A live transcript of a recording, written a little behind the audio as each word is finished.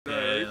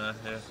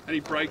Yeah. And he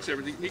breaks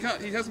everything. He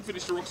hasn't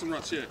finished the rocks and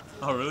ruts yet.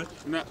 Oh really?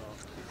 No.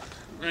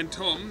 And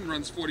Tom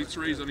runs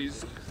 43s on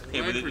his.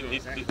 Yeah,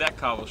 but that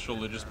car was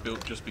surely just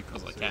built just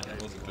because I can.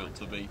 It wasn't built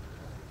to be.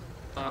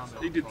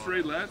 He did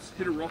 3 laps,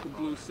 hit a rock and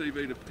blew a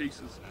CV to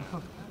pieces.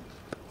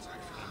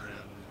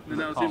 And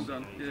that was him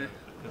done. Yeah.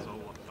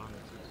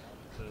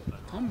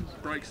 Tom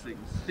breaks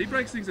things. He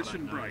breaks things that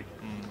shouldn't break.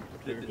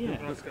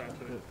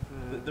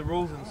 The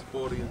rules in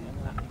sporting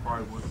and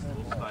pro will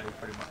stay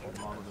pretty much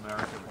in line with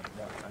America.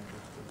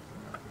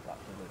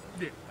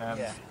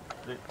 Yeah.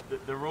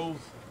 The rules,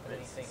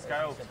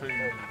 scale 2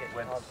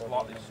 went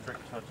slightly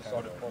stricter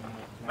to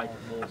make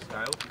it more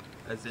scale,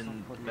 as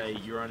in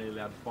you're only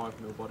allowed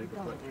 5mm body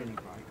deflection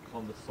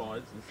on the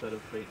sides instead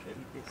of being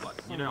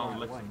like, you know, on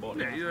the left and bottom.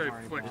 Yeah, you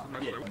don't flex as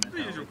much,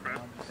 the usual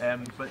crap.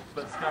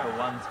 But scale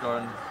 1's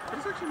going. But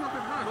it's actually not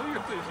that hard. All you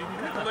have to do is you can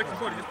hit the left and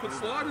body, just put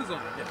sliders on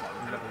it.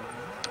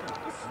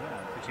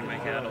 Which you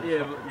make out of. But you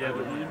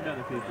know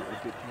the people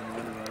that get to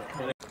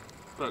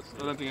But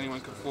I don't think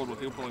anyone can afford what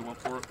he'll probably want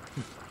for it.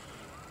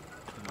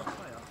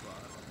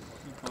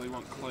 He'll probably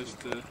want close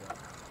to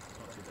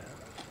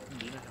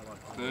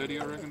 30,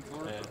 I reckon,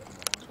 for it.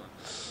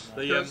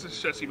 That's the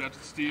chassis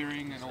mounted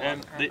steering and all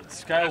that. The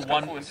scale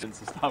 1 since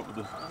the start with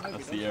the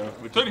Sierra,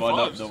 which is why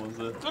no one's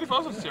there.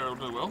 35s on Sierra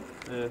will do well.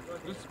 Yeah.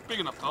 It's big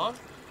enough tire.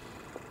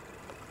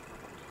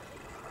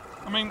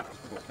 I mean,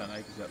 I've got 10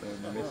 acres out there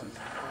with my missus.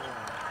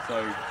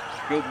 So,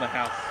 building the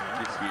house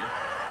this year.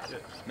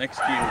 Next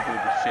year we'll build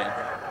the shed.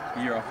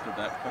 Year after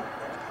that.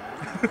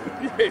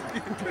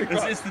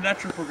 It's the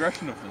natural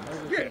progression of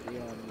things. Yeah.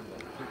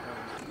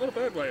 Not a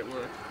bad way it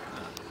works.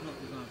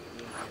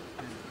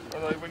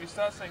 Although when you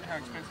start seeing how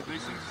expensive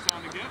these things are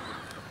starting to get,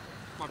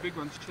 my big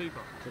one's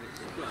cheaper.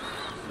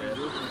 My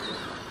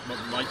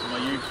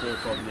U4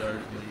 probably owes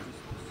me.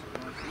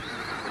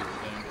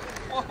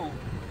 Whoa!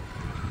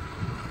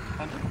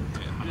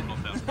 Yeah,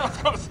 I was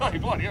going to say,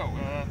 bloody hell.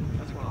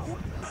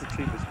 That's the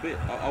cheapest bit.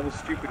 I was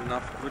stupid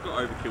enough because I've got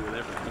overkill with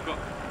everything. I've got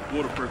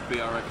waterproof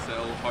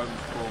BRXL,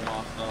 Holmes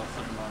Crawlmaster,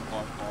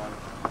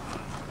 7955.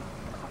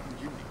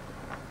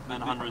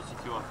 And 100s to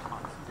 2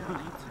 times.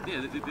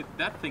 Yeah,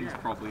 that thing's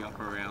probably up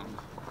around.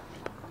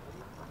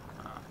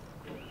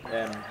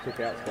 Took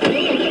out.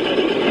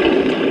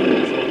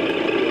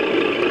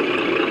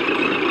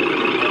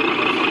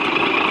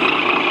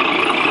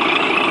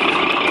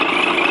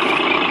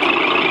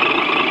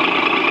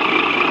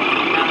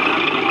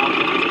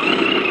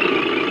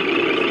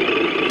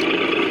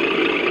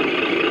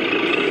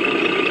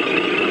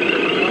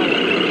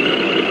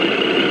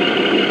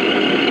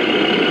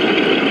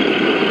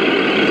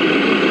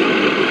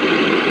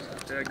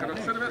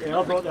 I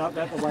brought that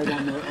the weight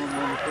on the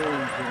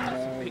forums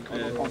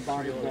and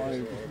bombarded by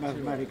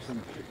mathematics and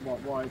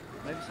why you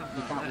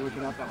can't work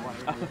it out that way.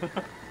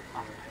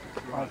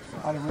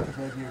 I don't work the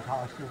first year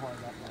car, I still find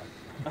that way.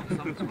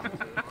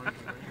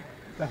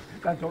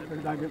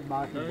 Don't get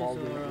Mark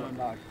involved in it,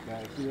 Mark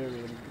Theory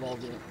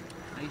involved in it.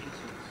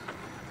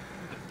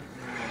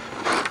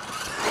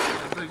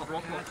 These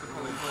rock locks are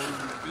probably holding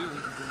the field.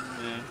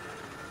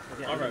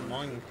 Yeah. I rode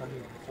mine for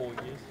 4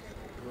 years.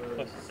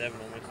 Close to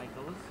 7 almost.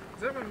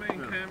 Is that when me and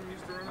Cam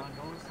used to run it?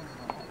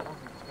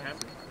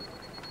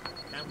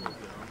 Cam was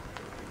there.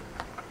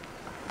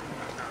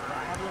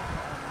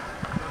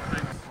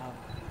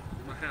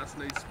 My house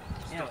needs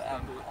stuff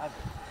done to it. I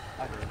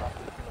do love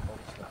the killer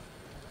body stuff.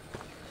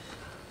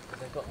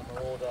 They've got the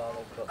Marauder,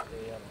 they've got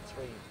the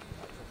 3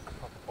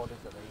 proper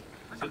bodies that they use.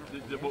 So,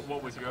 what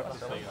was you up to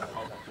see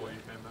before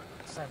you came back?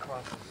 Same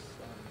price as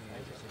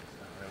agencies.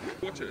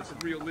 Watch it, it's a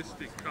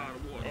realistic car to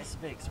watch. It's a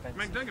bit expensive.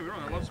 I mean, don't get me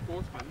wrong, I love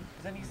sportsmen.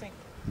 Then you think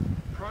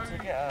Pro, to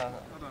get I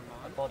don't a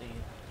mind. body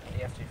in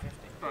the f250.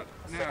 But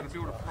now to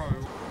build a pro.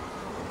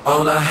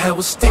 All I had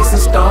was sticks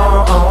and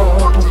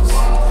stones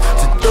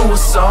to do a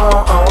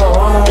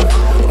song.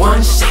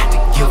 One shot to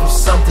give them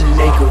something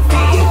they could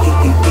be.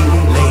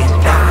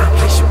 Laying down,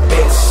 place your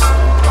bets.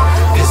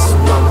 This is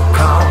what we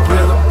call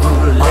real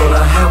brutal. All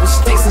I had was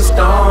sticks and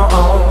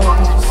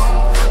stones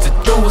to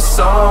do a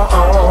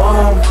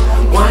song.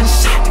 One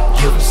shot to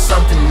give them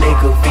something they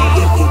could be.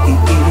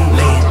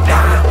 Laying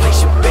down,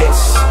 place your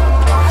bets.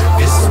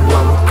 This is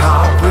what we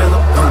call real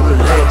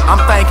brutal. I'm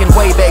thinking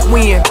way back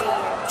when,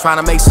 trying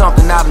to make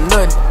something out of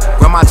nothing.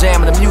 Run my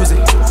jam in the music.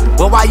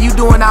 But why you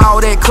doing all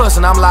that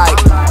cussing? I'm like,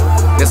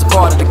 that's a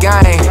part of the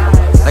game.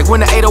 Like when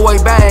the 808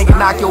 bang and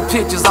knock your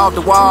pictures off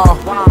the wall,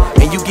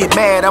 and you get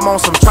mad, I'm on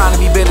some trying to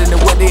be better than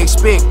what they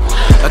expect.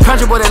 A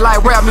country boy that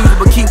like rap music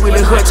but keep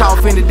Willie Hutch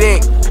off in the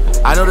deck.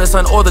 I know that's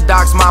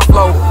unorthodox, my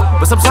flow,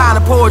 but sometimes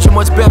the poetry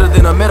much better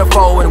than a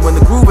metaphor. And when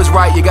the groove is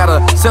right, you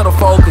gotta settle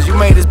for, cause you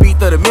made this beat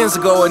 30 minutes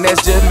ago, and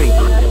that's just me.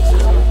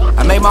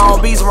 I make my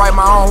own beats and write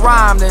my own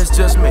rhyme, that's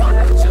just me.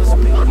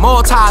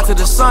 More tied to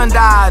the sun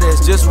died,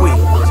 that's just we.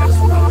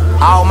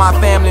 All my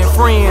family and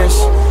friends,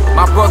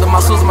 my brother, my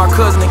sister, my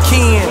cousin, and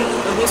kin,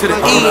 to the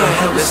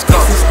end, let's go.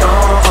 To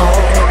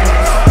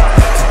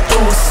do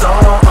a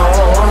song,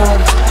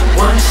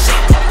 one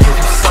shot, give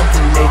you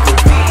something they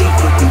could be.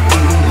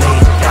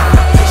 Laying down,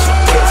 place your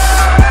best.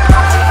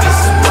 This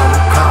is what we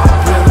call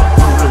real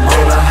brutal.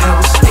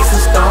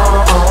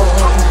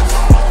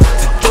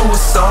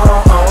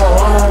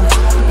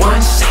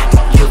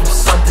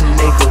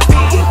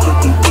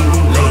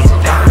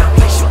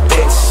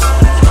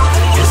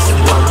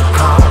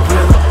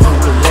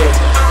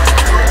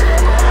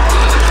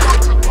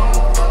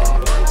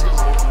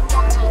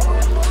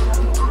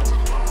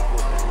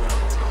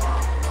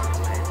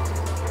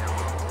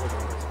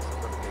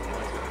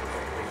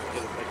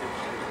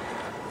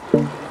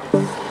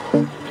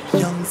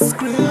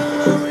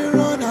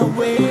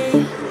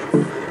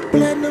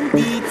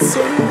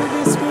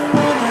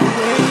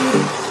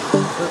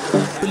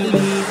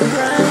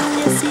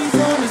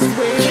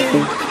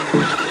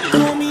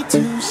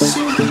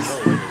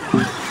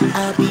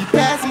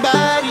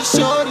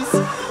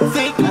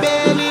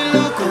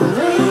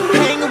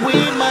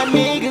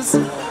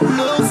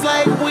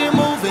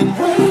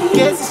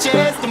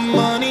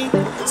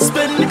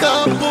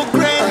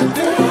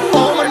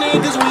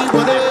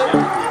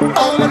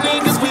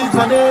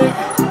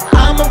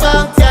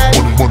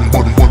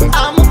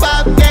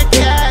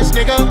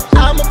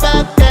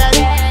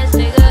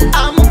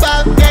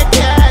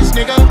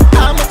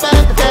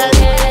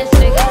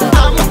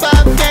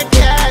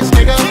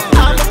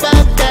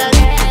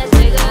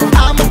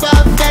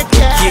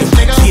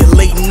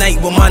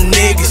 with my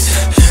niggas,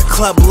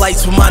 club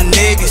lights with my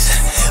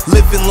niggas,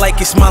 living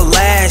like it's my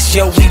last.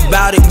 Yo, we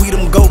bout it, we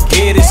them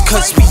go-getters,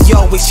 cause we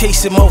always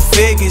chasing more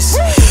figures.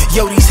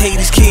 Yo, these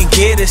haters can't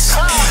get us.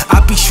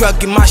 I be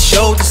shrugging my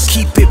shoulders,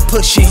 keep it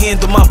pushing,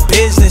 handle my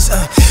business.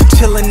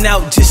 Chilling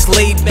out, just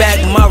laid back.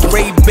 My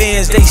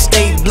Ray-Bans, they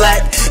stay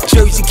black.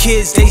 Jersey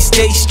kids, they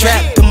stay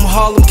strapped. Them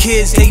Harlem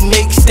kids, they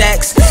make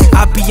stacks.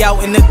 I be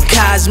out in the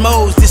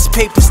cosmos, this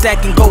paper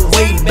stacking go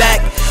way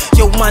back.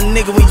 Yo, my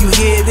nigga, when you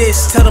hear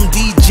this, tell them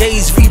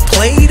DJs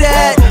replay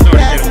that.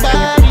 Passing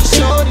by these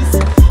shorties,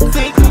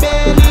 thinking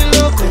barely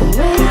looking,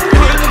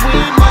 hanging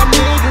with my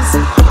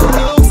niggas.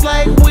 Looks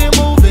like we're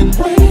moving.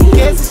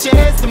 Guess it's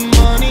just the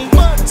money.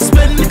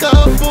 Spending a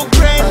couple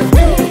grand.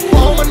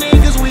 All my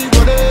niggas we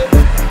want it.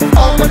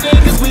 All my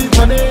niggas we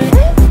want it.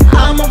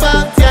 I'm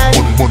about that.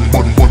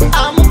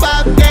 I'm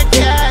about that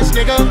cash,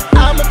 nigga.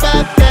 I'm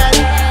about that.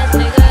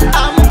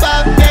 I'm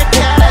about that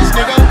cash,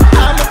 nigga.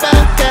 I'm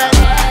about that.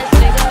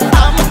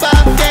 I'm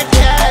about that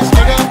cash,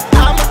 nigga.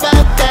 I'm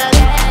about that.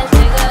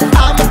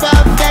 I'm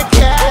about that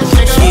cash,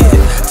 nigga. Yeah,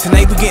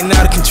 tonight we getting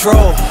out of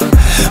control.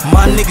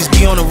 My niggas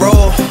be on the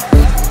roll.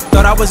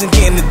 Thought I wasn't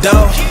getting the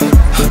dough,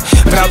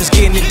 but I was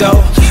getting it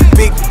though.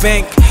 Big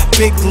bank,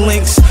 big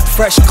links,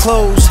 fresh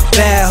clothes,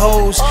 bad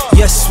hoes,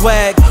 yes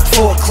swag,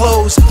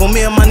 foreclosed. When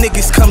me and my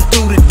niggas come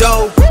through the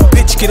door,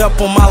 bitch get up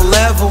on my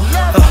level.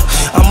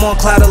 I'm on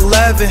cloud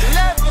 11,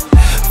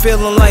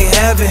 feeling like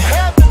heaven.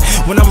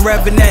 When I'm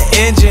revving that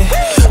engine,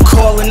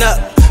 calling up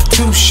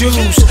 2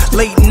 shoes,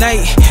 late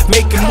night,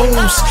 making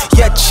moves.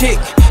 Yeah, chick,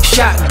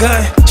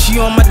 shotgun, she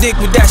on my dick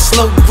with that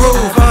slow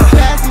groove.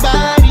 Passing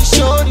by these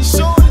shorties,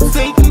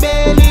 thinking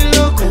barely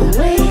looking,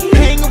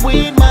 hanging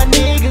with my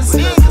niggas.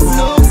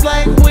 Looks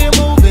like we're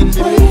moving.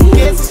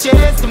 Guess it's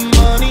just the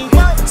money.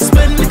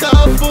 Spending a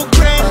couple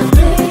grand.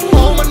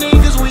 All my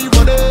niggas we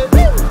want it.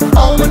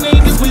 All my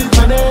niggas we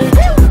want it.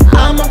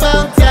 I'm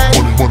about that.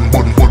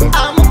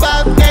 I'm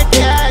about that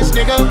cash,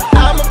 nigga.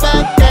 I'm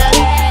about that.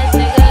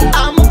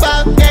 I'm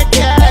about that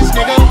cash,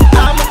 nigga.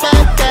 I'm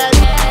about that.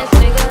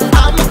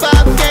 I'm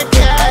about that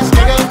cash,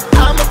 nigga.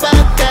 I'm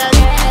about that.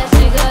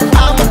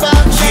 I'm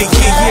about that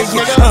cash,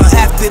 nigga.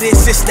 After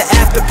this, it's the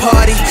after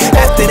party.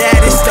 After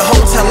that, it's the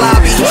hotel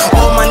lobby.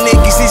 All my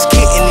niggas is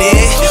getting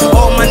it.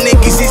 All my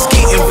niggas is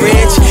getting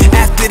rich.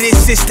 After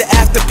this, it's the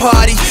after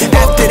party.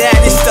 After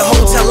that, it's the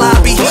hotel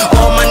lobby.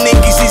 All my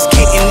niggas is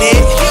getting it.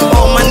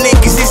 All my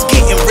niggas is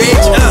getting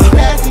rich.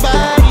 Passing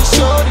by these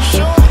shorties,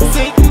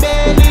 thinking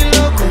barely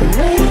looking,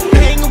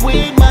 hanging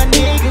with my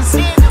niggas.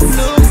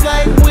 Looks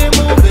like we're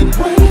moving.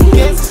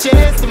 Guess it's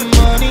just the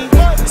money.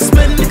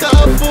 Spending a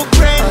couple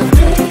grand.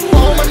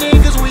 All my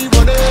niggas we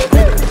want it.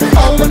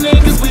 All my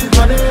niggas we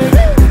want it.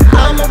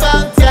 I'm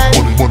about that.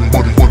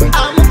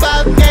 I'm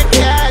about that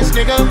cash,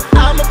 nigga.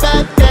 I'm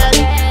about that.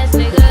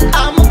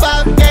 I'm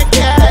about that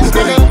cash,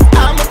 nigga.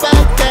 I'm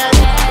about that.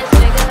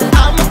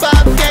 I'm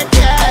about that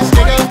cash,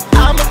 nigga.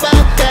 I'm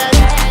about that.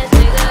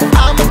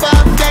 I'm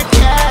about that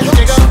cash,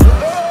 nigga.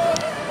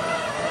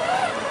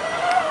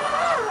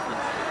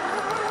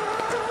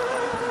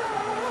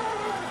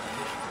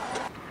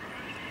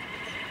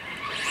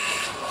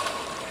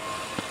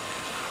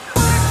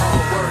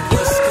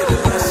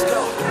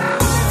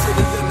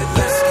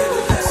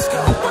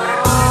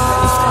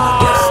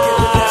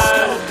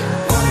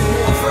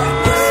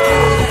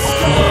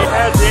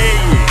 How dare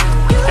you?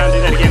 Can't do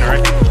that again,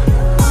 right?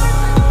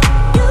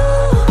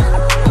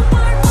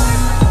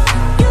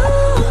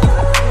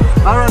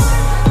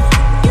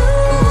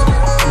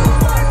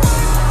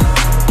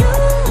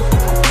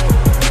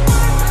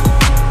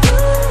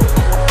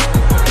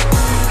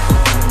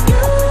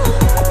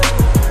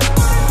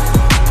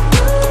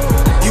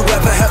 You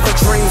ever have a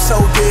dream so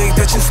big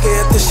that you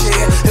scared to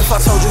share? If I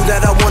told you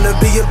that I wanna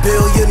be a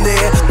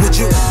billionaire, would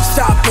you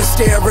stop and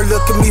stare and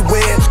look at me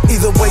weird?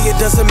 Either way it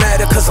doesn't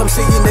matter, cause I'm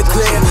seeing it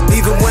clear.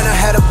 Even when I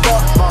had a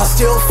buck, I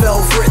still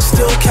felt rich.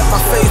 Still kept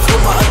my faith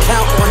with my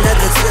account on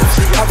negative.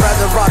 I'd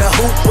rather ride a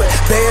hoop with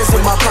bands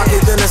in my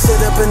pocket than to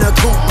sit up in a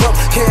coupe up.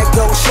 Can't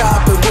go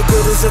shopping, what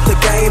good is it to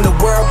gain the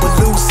world but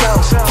lose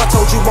self? If I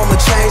told you I'ma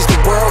change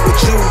the world, would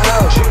you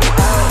help?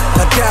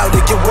 I doubt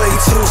it, you're way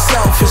too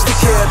selfish to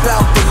care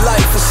about the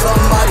life of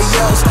somebody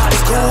else.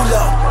 It's cool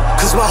up,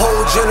 cause my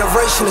whole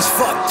generation is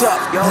fucked up.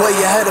 I'm way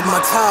ahead of my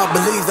time,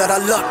 believe that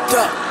I lucked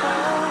up.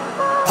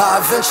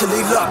 I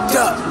eventually lucked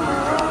up.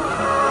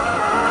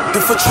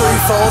 If a tree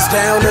falls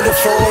down in the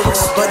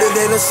forest, but it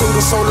ain't a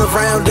single soul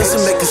around,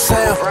 doesn't make a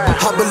sound.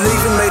 I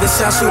believe it made a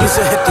sound soon as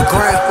it hit the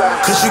ground.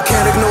 Cause you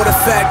can't ignore the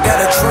fact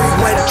that a tree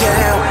went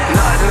down.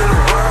 Nothing in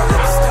the world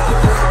that can stop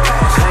real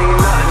passion.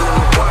 Ain't nothing in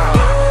the world.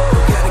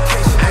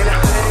 Dedication ain't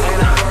a thing in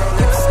the world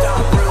that can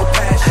stop real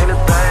passion. Ain't a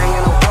thing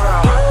in the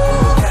world.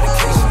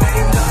 Dedication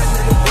ain't nothing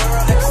in the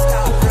world that can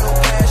stop real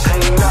passion.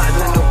 Ain't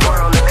nothing in the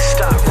world that can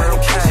stop real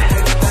passion.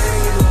 Ain't a thing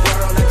in the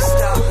world that can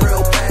stop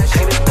real passion.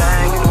 Ain't a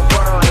thing in the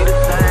world. Ain't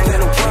a thing in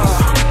the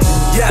world.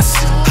 Yes,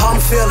 I'm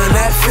feeling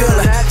that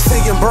feeling.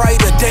 Seeing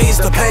brighter days,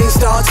 the pain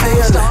starts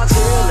healing.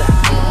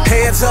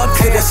 Hands up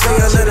to the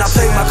ceiling, I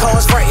play my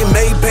cards right and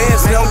made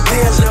bands, no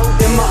dealing.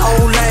 In my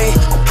own lane,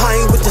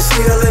 I ain't with the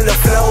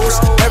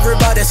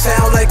that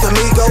sound like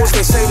amigos.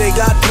 They say they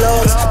got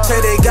plugs,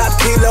 say they got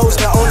kilos.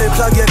 The only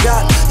plug you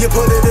got, you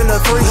put it in the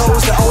 3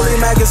 holes. The only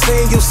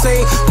magazine you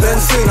seen,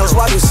 Benzinos.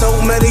 Why do so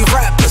many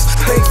rappers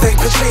think they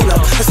Pacino?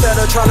 Instead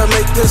of trying to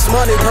make this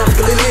money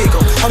perfectly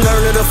legal, I'm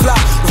learning to fly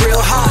real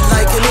hot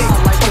like an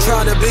eagle. I'm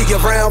trying to be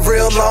around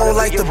real long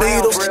like the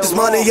Beatles. There's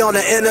money on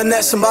the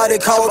internet,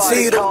 somebody called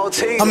Tito.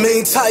 I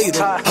mean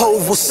title, oh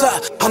what's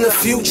up? I'm the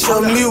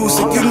future of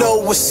music, you know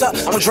what's up.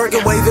 I'm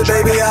drinking wavy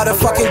baby out of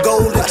fucking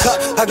golden cup.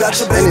 I got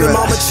your baby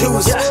mama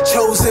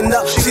chosen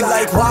up. She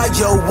like why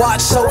your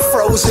watch so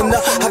frozen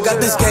up? I got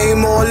this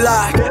game on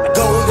lock,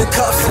 golden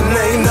cuffs and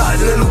ain't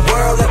nothing in the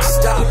world that can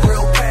stop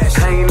real